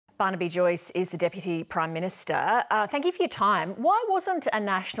Barnaby Joyce is the Deputy Prime Minister. Thank you for your time. Why wasn't a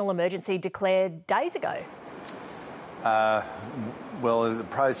national emergency declared days ago? Well, the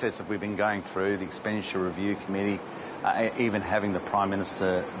process that we've been going through, the Expenditure Review Committee, even having the Prime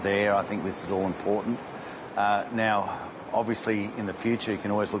Minister there, I think this is all important. Now, obviously, in the future, you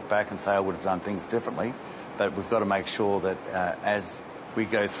can always look back and say, I would have done things differently, but we've got to make sure that as we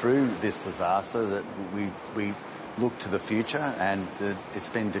go through this disaster, that we look to the future, and it's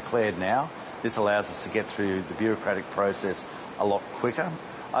been declared now. This allows us to get through the bureaucratic process a lot quicker.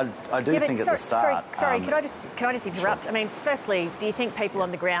 I do think at the start... Sorry, can I just interrupt? Sure. I mean, firstly, do you think people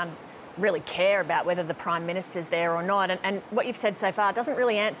on the ground really care about whether the Prime Minister's there or not? And what you've said so far doesn't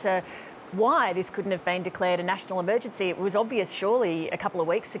really answer why this couldn't have been declared a national emergency. It was obvious, surely, a couple of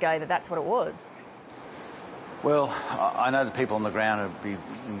weeks ago that that's what it was. Well, I know the people on the ground would be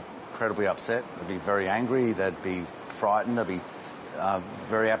incredibly upset. They'd be very angry. They'd be frightened. They'd be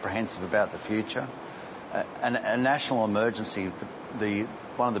very apprehensive about the future. A national emergency,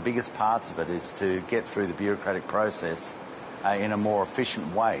 one of the biggest parts of it is to get through the bureaucratic process in a more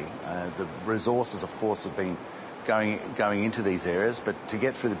efficient way. The resources, of course, have been going into these areas, but to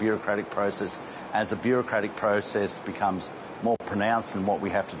get through the bureaucratic process, as the bureaucratic process becomes more pronounced in what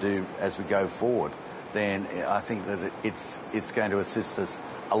we have to do as we go forward, then I think that it's going to assist us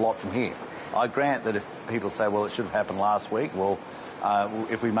a lot from here. I grant that if people say, well, it should have happened last week, well,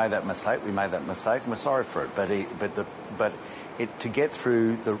 if we made that mistake, we made that mistake, and we're sorry for it. But to get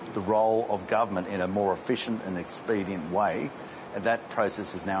through the role of government in a more efficient and expedient way, that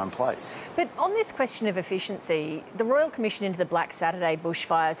process is now in place. But on this question of efficiency, the Royal Commission into the Black Saturday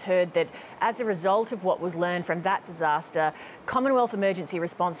bushfires heard that as a result of what was learned from that disaster, Commonwealth emergency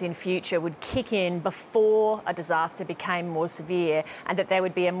response in future would kick in before a disaster became more severe, and that there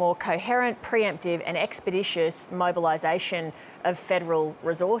would be a more coherent, preemptive and expeditious mobilisation of federal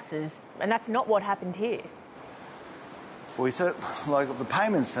resources. And that's not what happened here. We thought, like the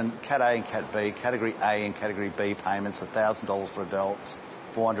payments in Cat A and Cat B, Category A and Category B payments, $1,000 for adults,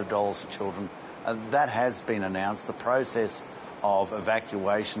 $400 for children, that has been announced. The process of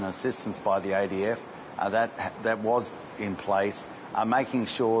evacuation and assistance by the ADF, that was in place, making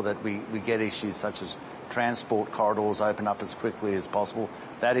sure that we get issues such as transport corridors open up as quickly as possible.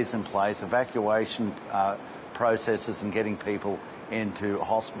 That is in place. Evacuation processes and getting people into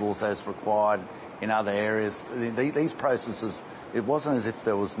hospitals as required in other areas. These processes, it wasn't as if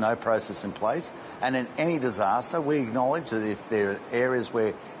there was no process in place. And in any disaster, we acknowledge that if there are areas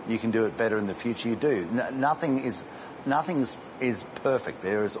where you can do it better in the future, you do. Nothing is perfect.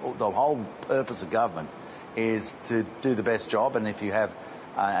 There is the whole purpose of government is to do the best job, and if you have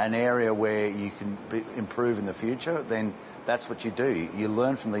an area where you can improve in the future, then that's what you do. You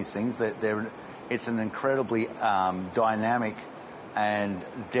learn from these things. It's an incredibly dynamic and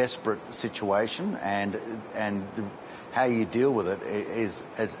desperate situation, and how you deal with it is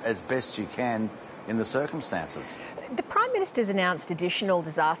as best you can in the circumstances. The Prime Minister's announced additional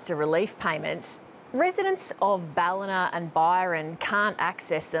disaster relief payments. Residents of Ballina and Byron can't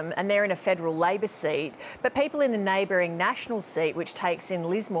access them, and they're in a federal Labor seat, but people in the neighbouring National seat, which takes in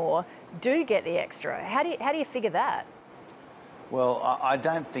Lismore, do get the extra. How do you figure that? Well, I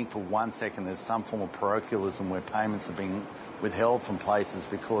don't think for one second there's some form of parochialism where payments are being withheld from places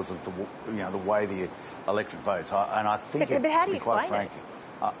because of the way the electorate votes. I think, but how do you explain frank,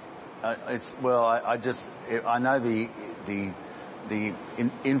 I know the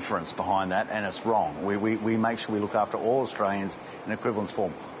inference behind that, and it's wrong. We make sure we look after all Australians in equivalence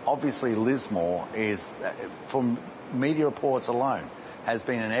form. Obviously, Lismore is, from media reports alone, has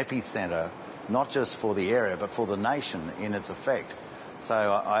been an epicentre, not just for the area but for the nation in its effect. So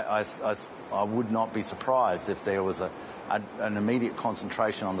I would not be surprised if there was an immediate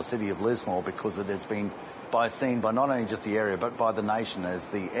concentration on the city of Lismore, because it has been seen by not only just the area but by the nation as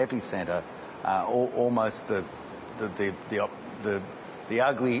the epicentre, almost the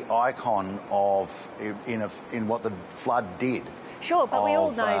ugly icon of in what the flood did. Sure, but we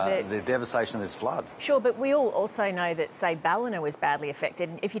all know that the devastation of this flood. Sure, but we all also know that, say, Ballina was badly affected.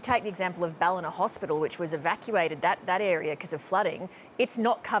 If you take the example of Ballina Hospital, which was evacuated, that area because of flooding, it's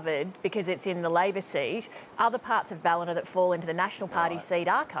not covered because it's in the Labor seat. Other parts of Ballina that fall into the National Party seat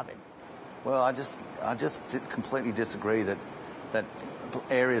are covered. Well, I just completely disagree that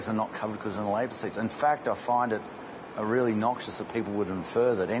areas are not covered because of the Labor seats. In fact, I find it really noxious that people would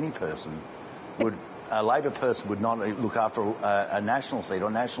infer that any person would. A Labor person would not look after a National seat, or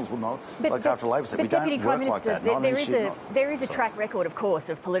Nationals would not look after a Labor seat. But we Deputy don't Prime work Minister, like that. There is a track record, of course,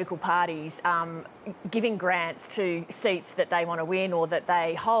 of political parties giving grants to seats that they want to win or that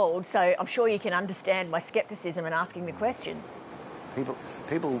they hold. So I'm sure you can understand my scepticism in asking the question.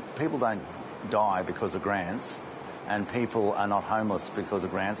 People don't die because of grants, and people are not homeless because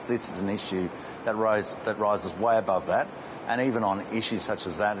of grants. This is an issue that rises way above that. And even on issues such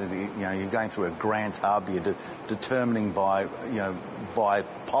as that, you're going through a grants hub. You're determining by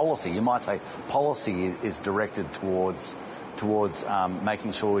policy. You might say policy is directed towards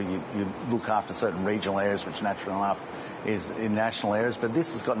making sure you look after certain regional areas, which naturally enough is in national areas. But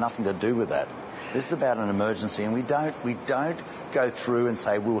this has got nothing to do with that. This is about an emergency, and we don't go through and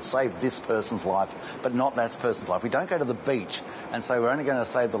say we'll save this person's life, but not that person's life. We don't go to the beach and say we're only going to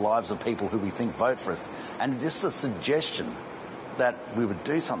save the lives of people who we think vote for us. And just the suggestion that we would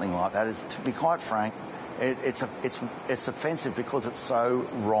do something like that is, to be quite frank, it's offensive because it's so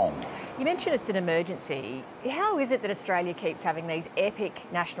wrong. You mentioned it's an emergency. How is it that Australia keeps having these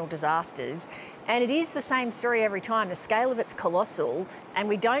epic national disasters? And it is the same story every time. The scale of it's colossal, and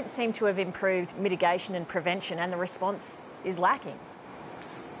we don't seem to have improved mitigation and prevention, and the response is lacking.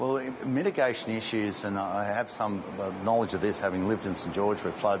 Well, mitigation issues, and I have some knowledge of this, having lived in St George,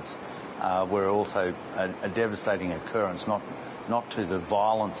 where floods were also a devastating occurrence, not to the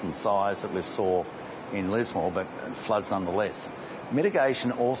violence and size that we saw in Lismore, but floods nonetheless.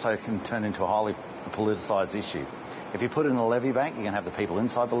 Mitigation also can turn into a highly politicised issue. If you put in a levee bank, you're going to have the people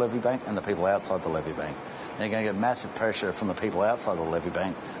inside the levee bank and the people outside the levee bank. And you're going to get massive pressure from the people outside the levee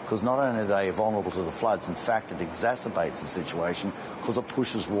bank, because not only are they vulnerable to the floods, in fact, it exacerbates the situation because it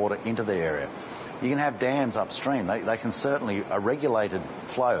pushes water into the area. You can have dams upstream. They can certainly, a regulated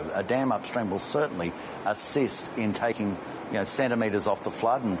flow, a dam upstream will certainly assist in taking centimetres off the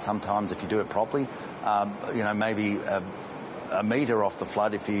flood, and sometimes if you do it properly, maybe a metre off the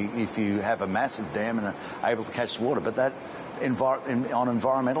flood if you have a massive dam and are able to catch the water. But that on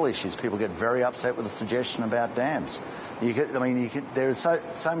environmental issues, people get very upset with the suggestion about dams. There are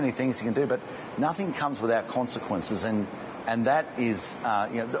so many things you can do, but nothing comes without consequences, and that is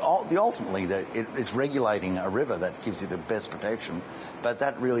ultimately it's regulating a river that gives you the best protection, but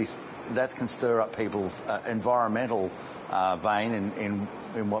that can stir up people's environmental vein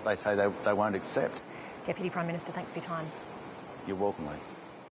in what they say they won't accept. Deputy Prime Minister, thanks for your time. You're welcome, Leigh.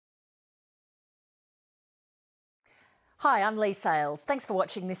 Hi, I'm Leigh Sales. Thanks for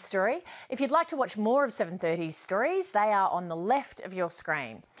watching this story. If you'd like to watch more of 7:30's stories, they are on the left of your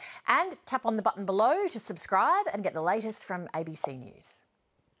screen. And tap on the button below to subscribe and get the latest from ABC News.